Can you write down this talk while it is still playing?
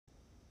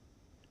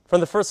From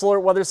the First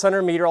Alert Weather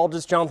Center,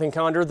 meteorologist Jonathan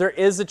Conder,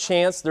 there's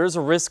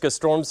a risk of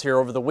storms here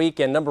over the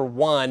weekend. Number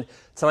one,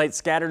 tonight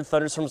scattered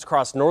thunderstorms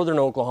across northern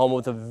Oklahoma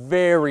with a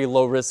very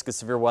low risk of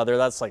severe weather.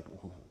 That's like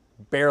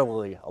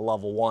barely a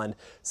level 1,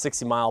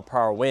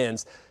 60-mile-per-hour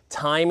winds.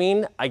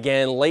 Timing,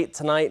 again, late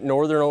tonight,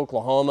 northern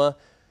Oklahoma,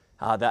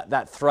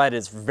 that threat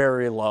is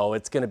very low.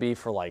 It's going to be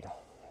for like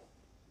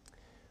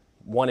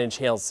 1-inch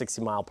hail,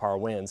 60-mile-per-hour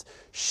winds.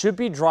 Should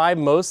be dry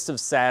most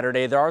of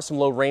Saturday. There are some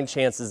low rain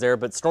chances there,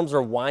 but storms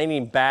are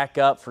winding back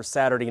up for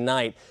Saturday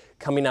night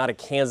coming out of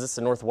Kansas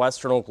and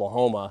northwestern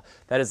Oklahoma.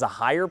 That is a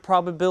higher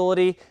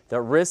probability. The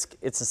risk,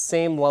 it's the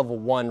same level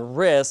 1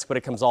 risk, but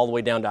it comes all the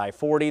way down to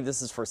I-40.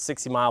 This is for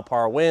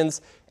 60-mile-per-hour winds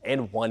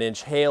and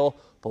 1-inch hail.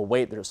 But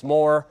wait, there's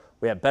more.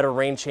 We have better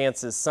rain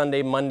chances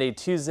Sunday, Monday,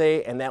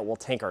 Tuesday, and that will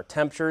tank our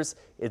temperatures.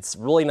 It's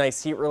really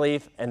nice heat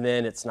relief, and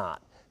then it's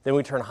not. Then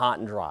we turn hot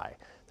and dry.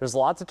 There's a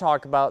lot to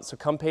talk about, so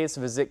come pay us a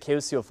visit.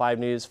 KOCO 5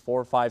 News,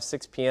 4, 5,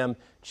 6 p.m.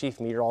 Chief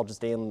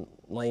Meteorologist Dan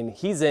Lane,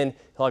 he's in.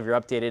 He'll have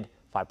your updated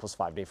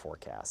 5+5 day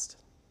forecast.